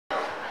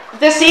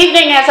This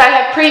evening, as I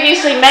have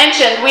previously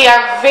mentioned, we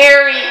are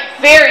very,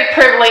 very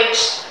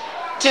privileged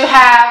to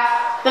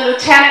have the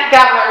Lieutenant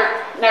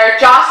Governor,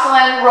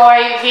 Jocelyn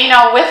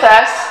Vinneau, with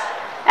us,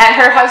 and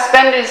her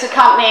husband is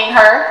accompanying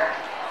her.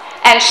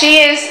 And she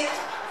is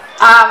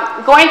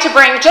going to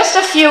bring just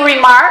a few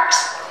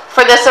remarks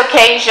for this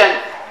occasion.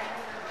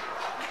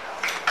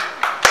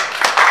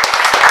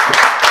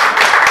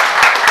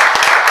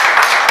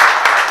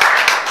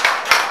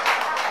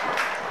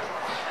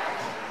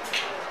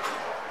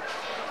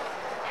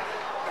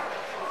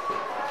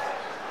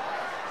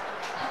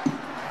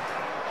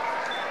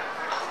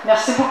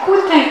 Merci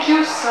beaucoup. Thank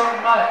you so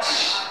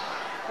much.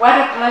 What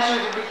a pleasure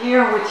to be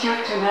here with you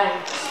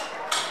tonight.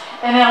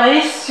 And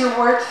Elise, your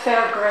word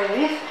fell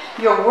grave.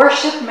 Your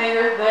worship,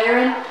 Mayor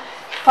Darren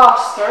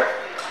Foster,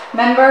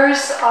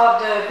 members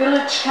of the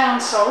Village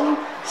Council,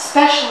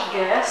 special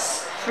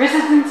guests,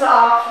 residents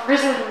of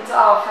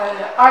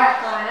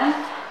Hartland,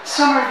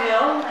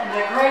 Somerville, and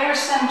the Greater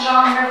St.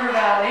 John River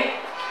Valley,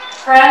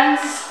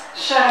 friends,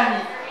 chers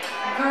amis,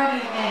 good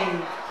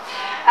evening.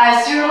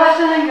 As your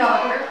Lieutenant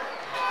Governor,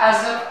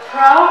 as a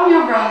proud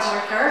New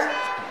Brunswicker,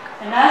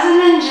 and as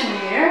an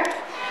engineer,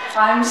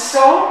 I'm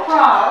so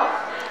proud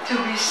to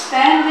be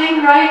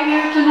standing right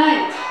here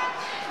tonight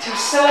to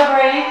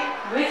celebrate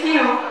with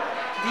you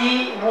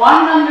the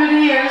 100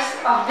 years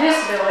of this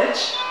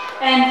village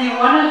and the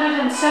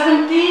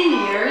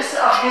 117 years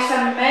of this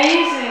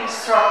amazing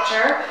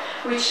structure,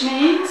 which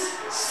means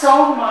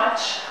so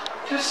much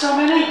to so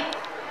many.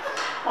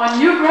 On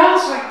New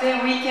Brunswick Day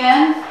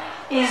weekend,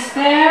 is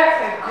there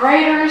a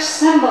greater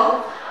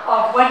symbol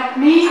of what it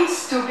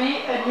means to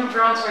be a New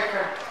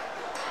Brunswicker?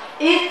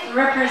 It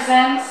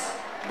represents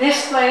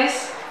this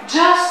place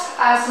just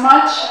as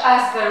much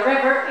as the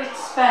river it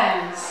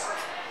spans.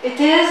 It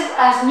is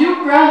as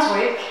New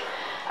Brunswick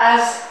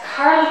as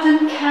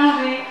Carleton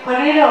County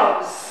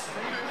potatoes,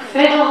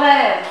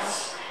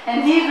 fiddleheads,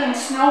 and even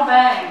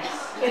snowbanks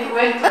in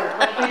winter,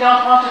 but we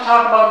don't want to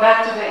talk about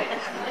that today.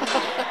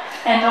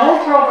 An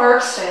old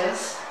proverb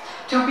says,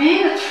 to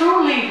be a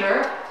true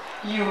leader,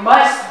 you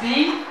must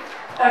be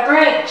a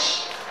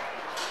bridge.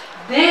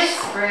 This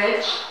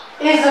bridge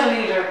is a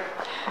leader,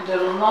 the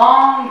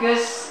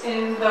longest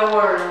in the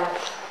world.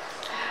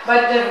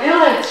 But the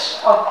village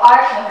of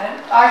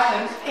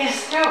Hartland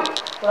is too,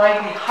 like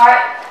the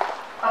heart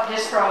of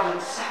this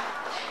province.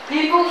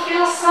 People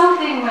feel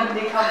something when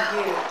they come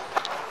here.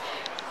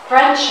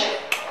 Friendship,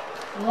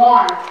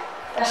 warmth,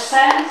 a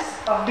sense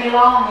of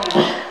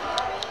belonging.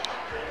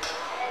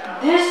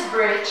 This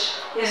bridge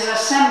is a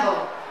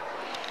symbol.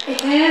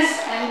 It is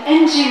an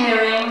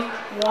engineering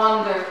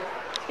wonder.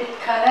 It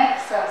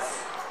connects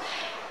us.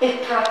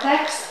 It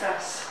protects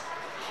us.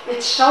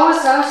 It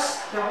shows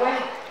us the way,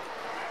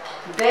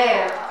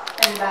 there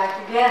and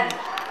back again.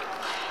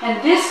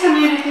 And this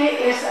community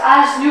is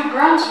as New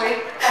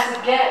Brunswick as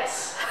it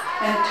gets.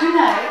 And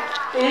tonight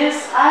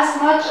is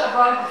as much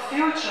about the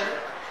future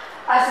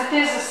as it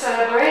is a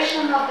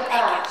celebration of the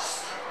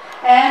past.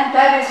 And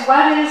that is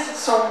what is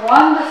so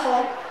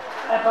wonderful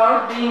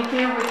about being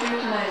here with you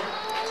tonight.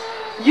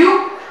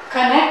 You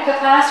connect the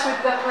past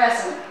with the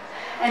present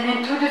and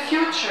into the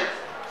future,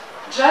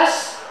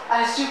 just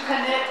as you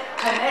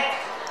connect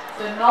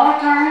the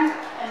northern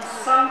and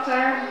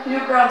southern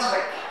New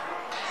Brunswick.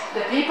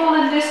 The people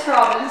in this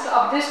province,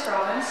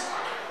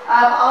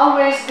 have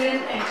always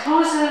been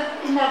inclusive,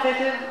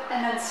 innovative,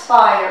 and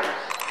inspired.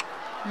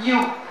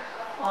 You,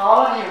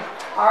 all of you,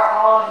 are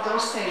all of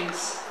those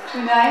things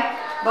tonight,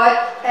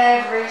 but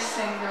every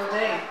single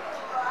day.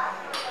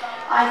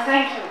 I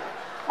thank you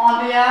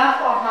on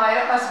behalf of my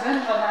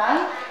husband,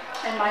 Vinneau,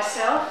 and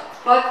myself,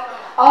 but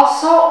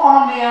also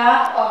on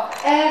behalf of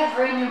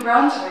every New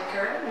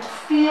Brunswicker who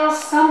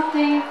feels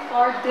something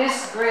for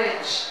this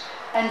bridge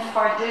and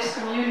for this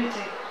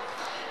community.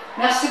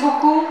 Merci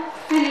beaucoup,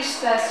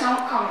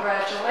 félicitations,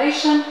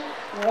 congratulations,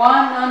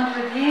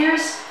 100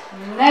 years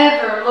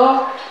never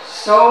looked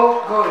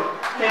so good.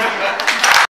 Thank you.